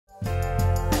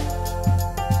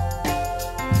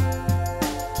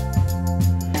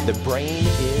The brain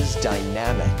is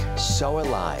dynamic, so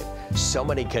alive, so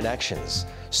many connections,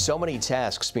 so many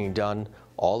tasks being done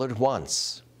all at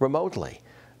once, remotely,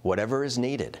 whatever is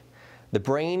needed. The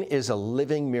brain is a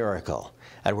living miracle,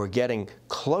 and we're getting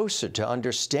closer to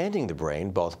understanding the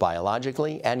brain both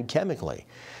biologically and chemically,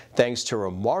 thanks to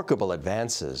remarkable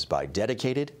advances by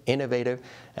dedicated, innovative,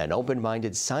 and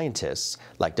open-minded scientists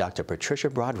like Dr. Patricia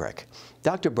Broderick.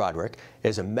 Dr. Broderick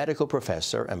is a medical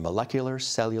professor in molecular,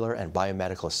 cellular, and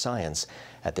biomedical science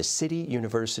at the City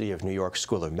University of New York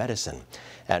School of Medicine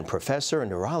and professor in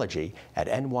neurology at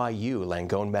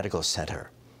NYU-Langone Medical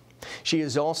Center. She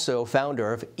is also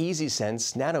founder of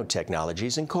Eazysense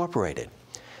Nanotechnologies, Incorporated.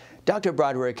 Dr.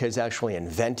 Broderick has actually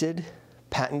invented,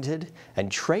 patented, and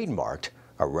trademarked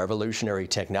a revolutionary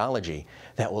technology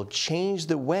that will change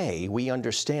the way we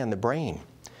understand the brain.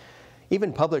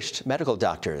 Even published medical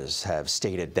doctors have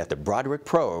stated that the BRODERICK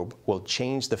probe will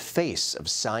change the face of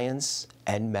science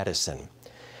and medicine.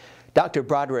 Dr.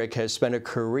 Broderick has spent a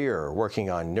career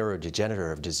working on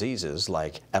neurodegenerative diseases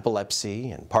like epilepsy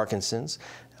and Parkinson's,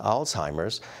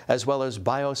 Alzheimer's, as well as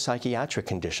biopsychiatric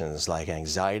conditions like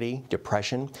anxiety,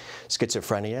 depression,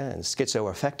 schizophrenia, and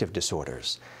schizoaffective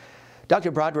disorders.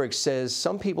 Dr. Broderick says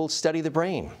some people study the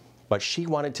brain, but she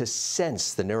wanted to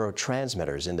sense the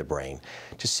neurotransmitters in the brain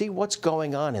to see what's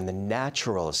going on in the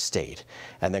natural state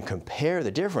and then compare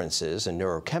the differences in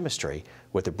neurochemistry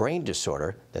with the brain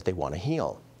disorder that they want to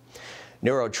heal.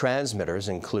 Neurotransmitters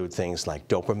include things like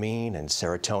dopamine and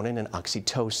serotonin and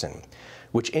oxytocin,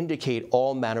 which indicate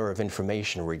all manner of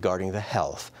information regarding the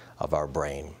health of our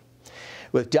brain.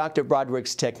 With Dr.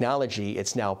 Broderick's technology,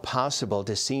 it's now possible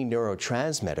to see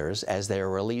neurotransmitters as they are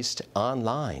released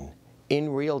online,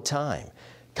 in real time,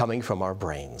 coming from our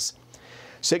brains.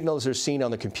 Signals are seen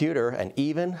on the computer and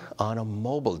even on a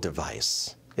mobile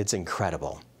device. It's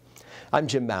incredible. I'm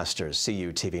Jim Masters,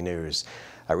 CUTV News.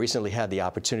 I recently had the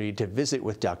opportunity to visit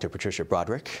with Dr. Patricia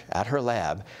Broderick at her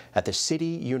lab at the City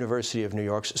University of New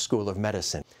York's School of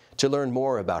Medicine to learn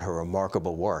more about her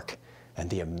remarkable work and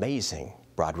the amazing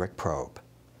BRODERICK probe.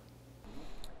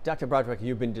 Dr. Broderick,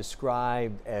 you've been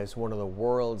described as one of the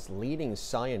world's leading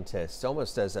scientists,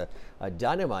 almost as a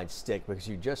dynamite stick, because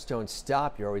you just don't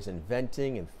stop. You're always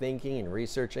inventing and thinking and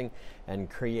researching and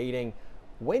creating.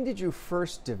 When did you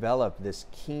first develop this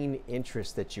keen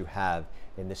interest that you have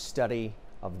in the study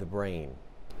of the brain?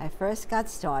 I first got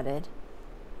started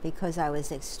because I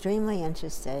was extremely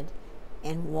interested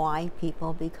in why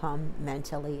people become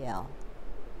mentally ill.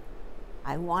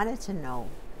 I wanted to know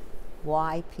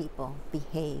why people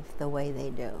behave the way they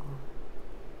do.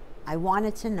 I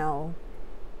wanted to know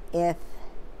if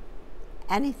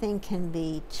anything can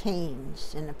be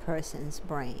changed in a person's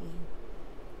brain.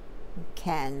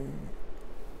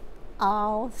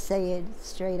 I'll say it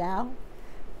straight out,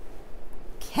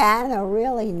 can a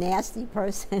really nasty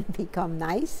person become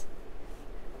nice?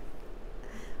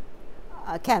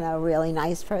 Can a really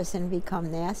nice person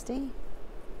become nasty?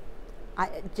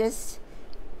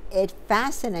 It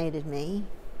fascinated me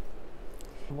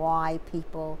why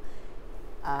people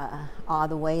are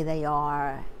the way they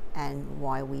are and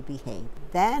why we behave.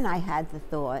 Then I had the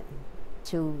thought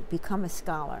to become a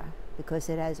scholar, because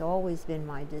it has always been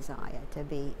my desire to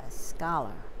be a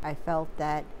scholar. I felt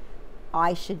that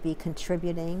I should be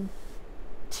contributing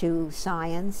to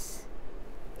science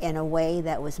in a way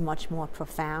that was much more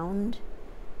profound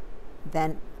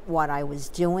than what I was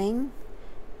doing,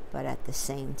 but at the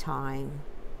same time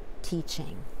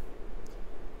teaching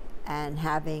and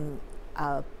having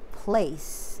a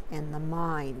place in the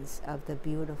minds of the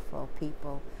beautiful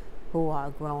people who are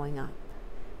growing up.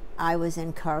 I was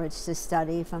encouraged to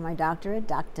study for my doctorate,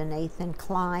 Dr. Nathan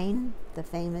Klein, the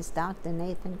famous Dr.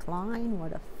 Nathan Klein.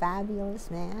 What a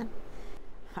fabulous man.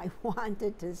 I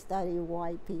wanted to study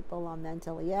why people are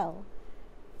mentally ill.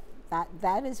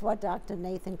 That is what Dr.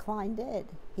 Nathan Klein did.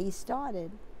 He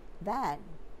started that.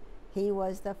 He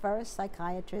was the first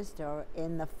psychiatrist, or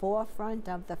in the forefront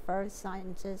of the first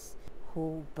scientists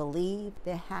who believed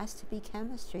there has to be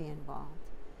chemistry involved.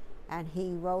 And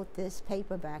he wrote this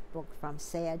paperback book, From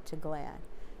Sad to Glad.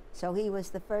 So he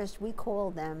was the first. We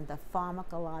call them the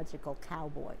pharmacological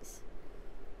cowboys.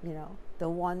 You know, the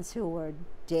ones who were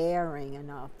daring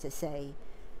enough to say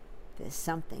there's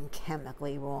something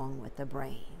chemically wrong with the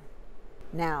brain.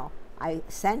 Now, I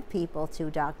sent people to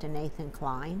Dr. Nathan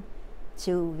Klein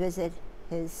to visit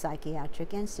his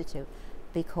psychiatric institute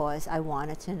because I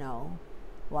wanted to know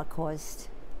what caused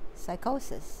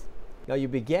psychosis. Now, you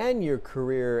began your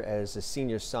career as a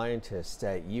senior scientist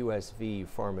at USV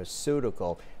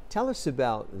Pharmaceutical. Tell us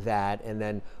about that and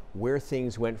then where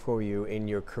things went for you in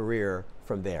your career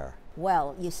from there.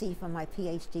 Well, you see, for my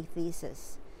PhD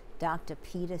thesis, Dr.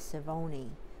 Peter Savoni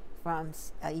from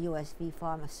USV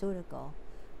Pharmaceutical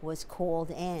was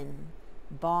called in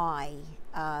by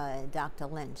Dr.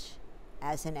 Lynch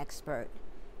as an expert.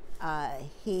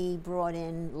 He brought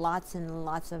in lots and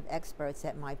lots of experts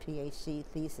at my PhD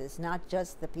thesis, not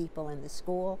just the people in the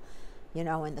school, you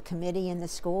know, in the committee in the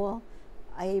school.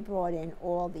 He brought in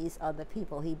all these other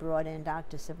people. He brought in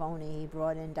Dr. Savoni, he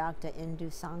brought in Dr.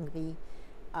 Indu Sanghvi,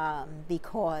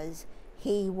 because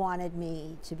he wanted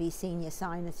me to be senior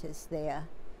scientist there.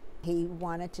 He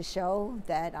wanted to show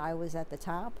that I was at the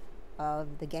top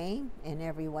of the game in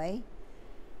every way.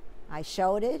 I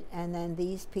showed it, and then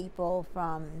these people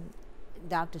from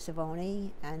Dr. Savoni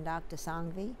and Dr.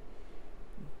 Sanghvi,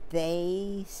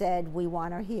 they said, we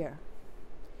want her here.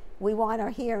 We want her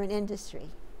here in industry.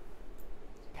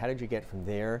 How did you get from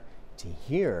there to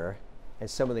here and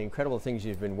some of the incredible things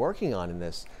you've been working on in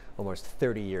this almost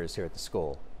 30 years here at the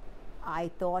school? I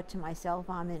thought to myself,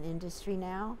 I'm in industry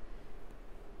now.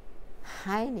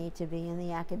 I need to be in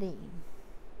the academe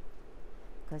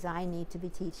because I need to be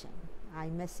teaching. I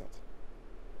miss it.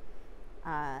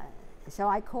 So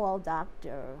I called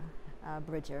Dr.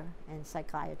 Bridger in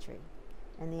psychiatry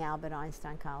in the Albert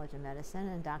Einstein College of Medicine,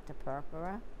 and Dr.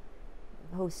 Purpura,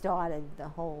 who started the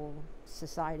whole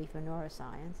Society for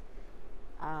Neuroscience.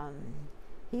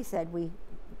 He said,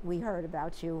 we heard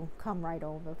about you, come right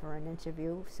over for an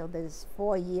interview. So there's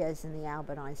 4 years in the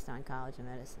Albert Einstein College of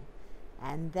Medicine,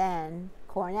 and then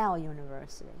Cornell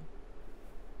University,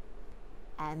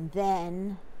 and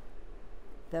then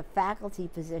the faculty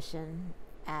position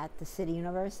at the City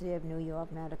University of New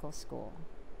York Medical School.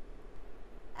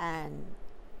 And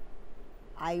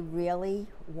I really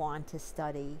want to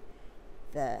study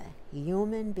the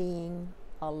human being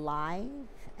alive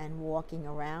and walking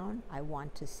around. I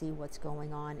want to see what's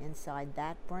going on inside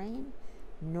that brain,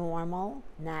 normal,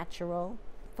 natural.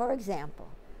 For example,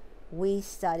 we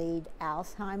studied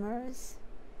Alzheimer's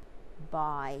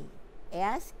by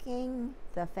asking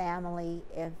the family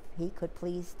if he could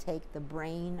please take the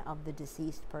brain of the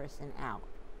deceased person out.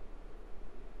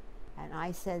 And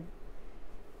I said,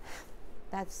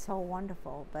 that's so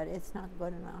wonderful, but it's not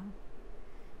good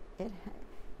enough.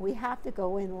 We have to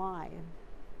go in live.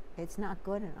 It's not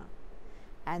good enough.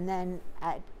 And then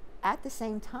at the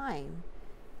same time,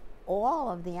 all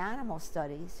of the animal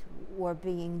studies were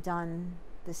being done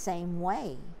the same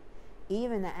way.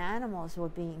 Even the animals were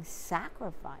being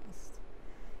sacrificed.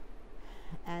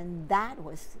 And that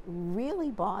was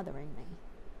really bothering me.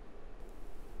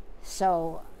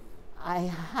 So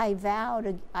I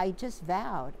just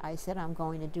vowed. I said, I'm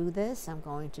going to do this. I'm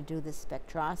going to do the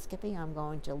spectroscopy. I'm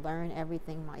going to learn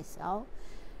everything myself.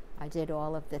 I did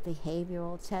all of the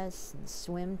behavioral tests and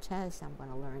swim tests. I'm going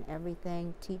to learn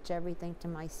everything, teach everything to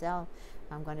myself.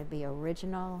 I'm going to be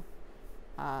original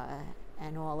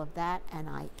and all of that. And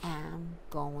I am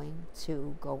going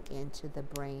to go into the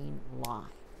brain live,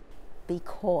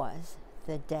 because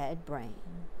the dead brain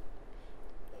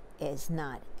is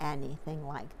not anything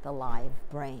like the live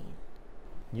brain.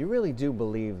 You really do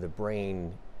believe the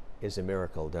brain is a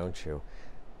miracle, don't you?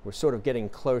 We're sort of getting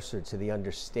closer to the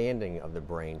understanding of the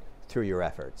brain through your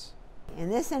efforts. In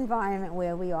this environment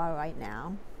where we are right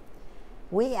now,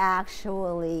 we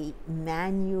actually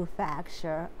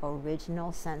manufacture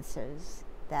original sensors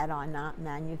that are not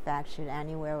manufactured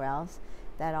anywhere else,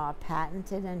 that are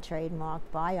patented and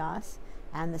trademarked by us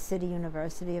and the City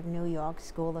University of New York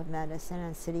School of Medicine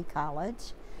and City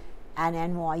College and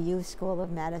NYU School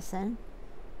of Medicine,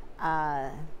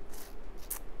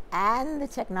 and the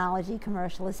Technology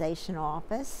Commercialization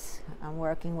Office. I'm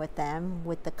working with them,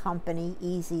 with the company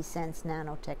Eazysense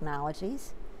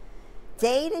Nanotechnologies.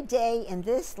 Day to day in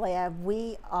this lab,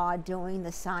 we are doing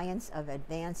the science of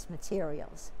advanced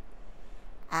materials.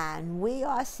 And we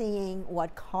are seeing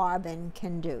what carbon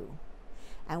can do.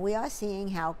 And we are seeing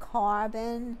how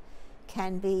carbon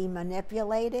can be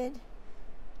manipulated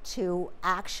to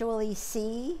actually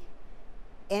see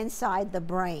inside the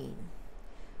brain.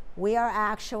 We are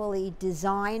actually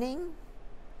designing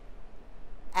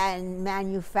and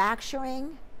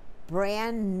manufacturing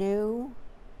brand new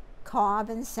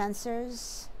carbon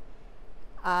sensors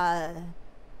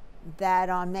that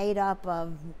are made up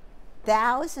of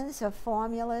thousands of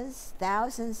formulas,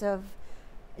 thousands of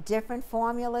different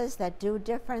formulas that do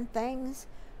different things.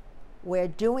 We're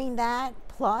doing that,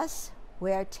 plus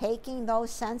we're taking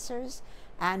those sensors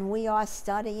and we are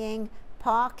studying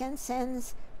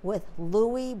Parkinson's with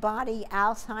Lewy body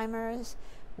Alzheimer's.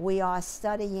 We are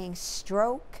studying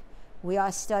stroke. We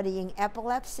are studying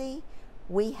epilepsy.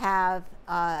 We have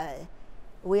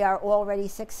We are already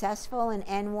successful in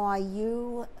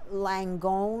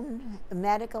NYU-Langone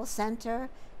Medical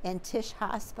Center, in Tisch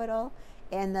Hospital,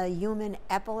 in the human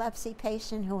epilepsy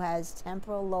patient who has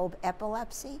temporal lobe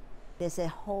epilepsy. There's a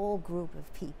whole group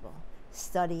of people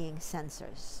studying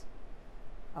sensors.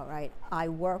 All right, I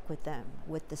work with them,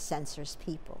 with the sensors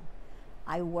people.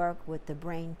 I work with the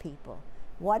brain people.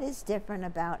 What is different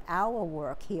about our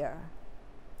work here,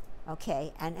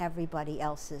 okay, and everybody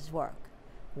else's work?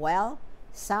 Well,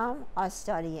 some are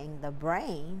studying the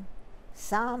brain,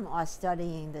 some are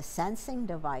studying the sensing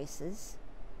devices,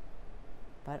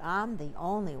 but I'm the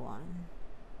only one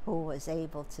who was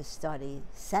able to study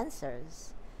sensors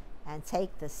and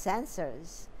take the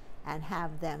sensors and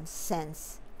have them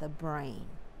sense the brain.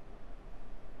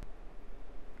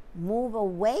 Move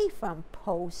away from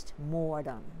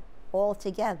post-mortem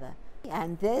altogether.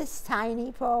 And this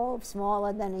tiny probe,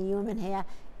 smaller than a human hair,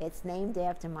 it's named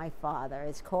after my father.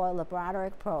 It's called the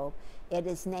BRODERICK probe. It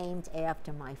is named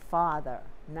after my father,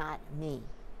 not me.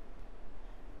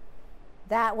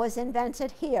 That was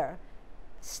invented here.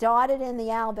 Started in the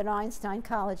Albert Einstein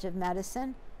College of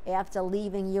Medicine after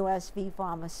leaving USV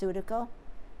Pharmaceutical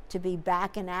to be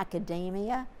back in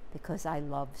academia because I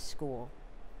love school.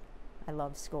 I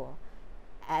love school.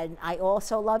 And I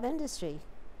also love industry.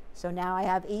 So now I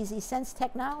have Eazysense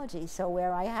Technologies, so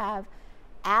where I have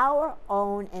our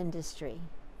own industry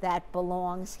that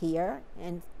belongs here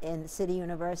in City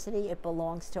University. It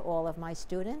belongs to all of my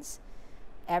students.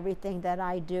 Everything that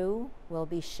I do will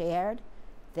be shared.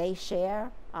 They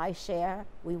share, I share,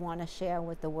 we want to share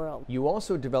with the world. You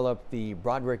also developed the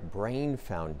Broderick Brain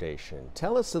Foundation.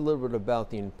 Tell us a little bit about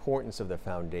the importance of the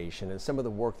foundation and some of the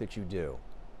work that you do.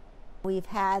 We've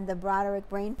had the Broderick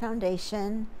Brain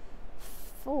Foundation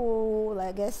for,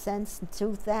 I guess, since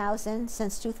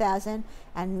 2000,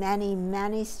 and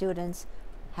many students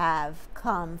have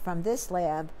come from this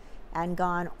lab and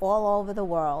gone all over the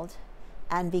world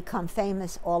and become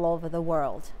famous all over the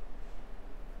world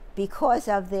because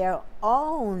of their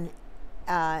own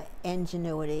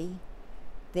ingenuity,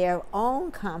 their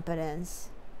own competence,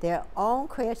 their own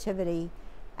creativity,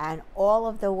 and all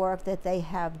of the work that they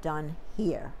have done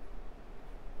here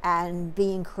and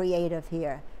being creative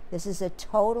here. This is a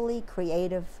totally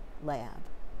creative lab.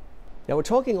 Now we're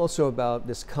talking also about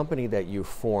this company that you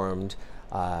formed.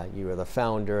 You are the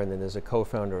founder, and then there's a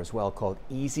co-founder as well, called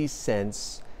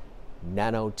Eazysense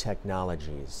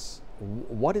Nanotechnologies.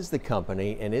 What is the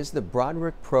company, and is the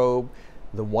Broderick probe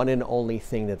the one and only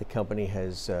thing that the company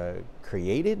has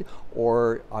created,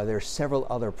 or are there several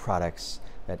other products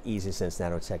that Eazysense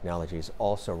Nanotechnologies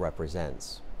also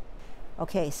represents?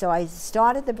 Okay, so I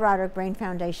started the Broderick Brain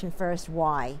Foundation first.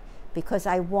 Why? Because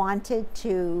I wanted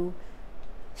to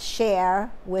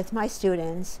share with my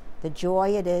students the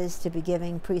joy it is to be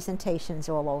giving presentations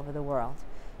all over the world.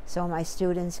 So my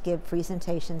students give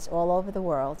presentations all over the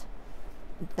world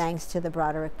thanks to the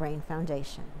Broderick Brain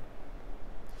Foundation.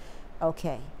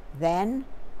 Okay, then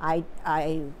I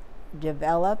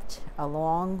developed,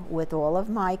 along with all of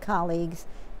my colleagues,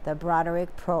 the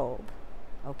Broderick probe,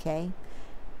 okay?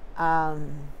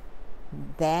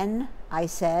 Then I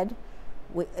said,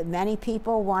 many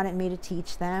people wanted me to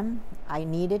teach them. I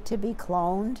needed to be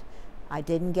cloned. I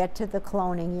didn't get to the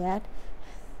cloning yet.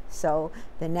 So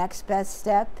the next best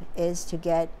step is to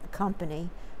get a company,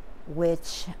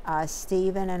 which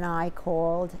Stephen and I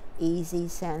called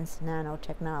Eazysense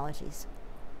Nanotechnologies.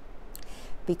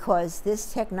 Because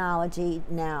this technology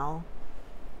now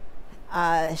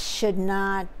should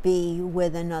not be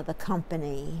with another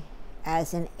company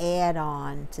as an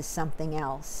add-on to something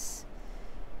else,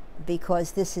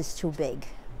 because this is too big.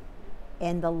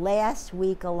 In the last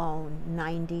week alone,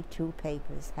 92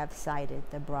 papers have cited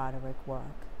the Broderick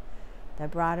work. The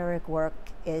Broderick work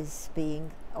is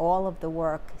being, all of the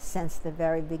work since the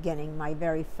very beginning. My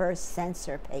very first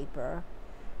sensor paper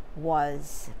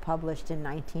was published in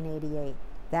 1988.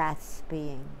 That's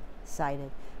being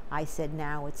cited. I said,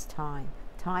 now it's time.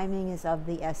 Timing is of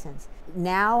the essence.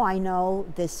 Now I know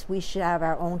this, we should have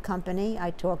our own company. I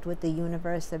talked with the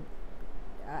university,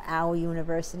 our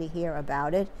university here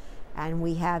about it, and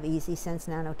we have Eazysense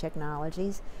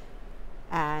Nanotechnologies.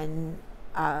 And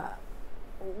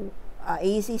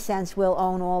Eazysense will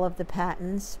own all of the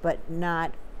patents, but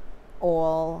not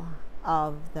all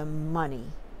of the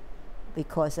money,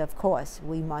 because of course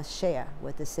we must share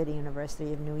with the City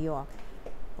University of New York.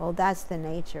 Well, that's the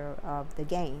nature of the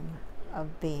game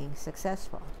of being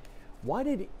successful. Why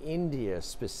did India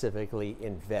specifically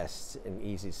invest in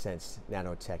Eazysense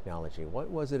Nanotechnology? What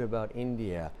was it about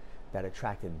India that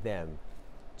attracted them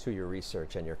to your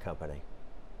research and your company?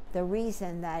 The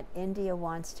reason that India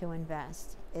wants to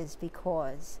invest is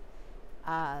because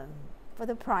for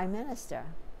the Prime Minister,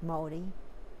 Modi,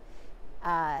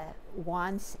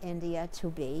 wants India to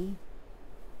be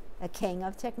a king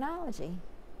of technology.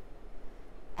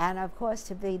 And of course,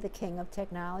 to be the king of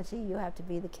technology, you have to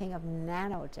be the king of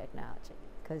nanotechnology,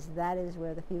 because that is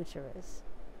where the future is.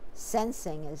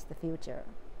 Sensing is the future.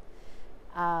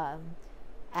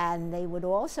 And they would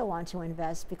also want to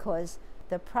invest because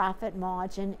the profit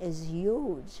margin is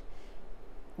huge.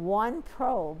 One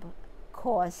probe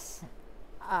costs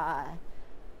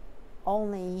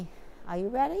only, are you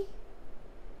ready?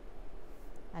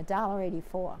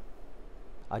 $1.84.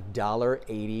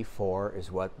 $1.84 is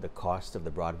what the cost of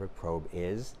the Broderick probe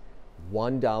is.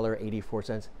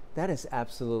 $1.84. That is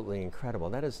absolutely incredible.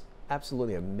 That is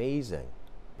absolutely amazing.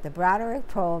 The Broderick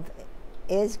probe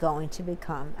is going to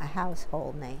become a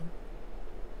household name,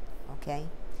 okay?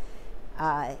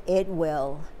 It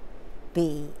will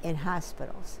be in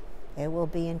hospitals. It will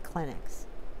be in clinics.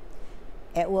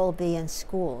 It will be in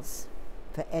schools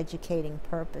for educating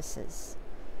purposes.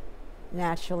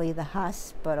 Naturally, the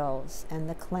hospitals and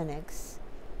the clinics,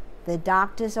 the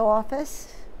doctor's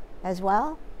office as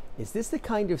well. Is this the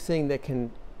kind of thing that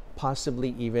can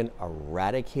possibly even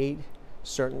eradicate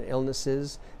certain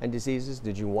illnesses and diseases?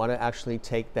 Did you want to actually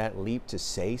take that leap to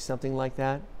say something like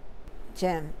that?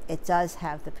 Jim, it does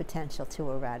have the potential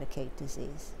to eradicate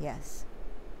disease, yes.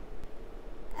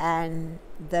 And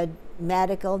the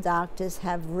medical doctors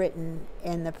have written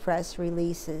in the press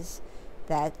releases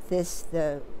that this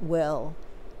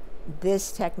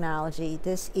technology,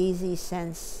 this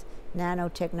Eazysense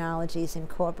Nanotechnologies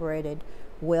Incorporated,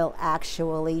 will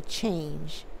actually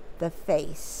change the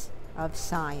face of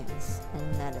science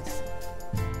and medicine.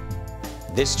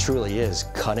 This truly is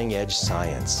cutting-edge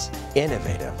science,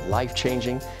 innovative,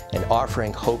 life-changing, and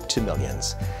offering hope to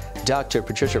millions. Dr.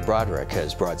 Patricia Broderick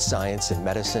has brought science and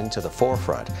medicine to the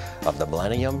forefront of the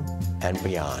millennium and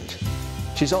beyond.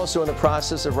 She's also in the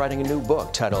process of writing a new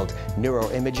book titled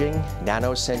Neuroimaging,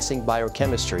 Nanosensing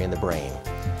Biochemistry in the Brain.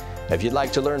 If you'd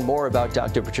like to learn more about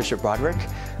Dr. Patricia Broderick,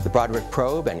 the Broderick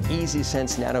Probe, and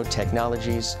Eazysense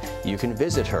Nanotechnologies, you can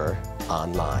visit her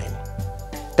online.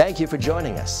 Thank you for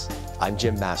joining us. I'm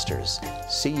Jim Masters,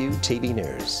 CUTV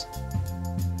News.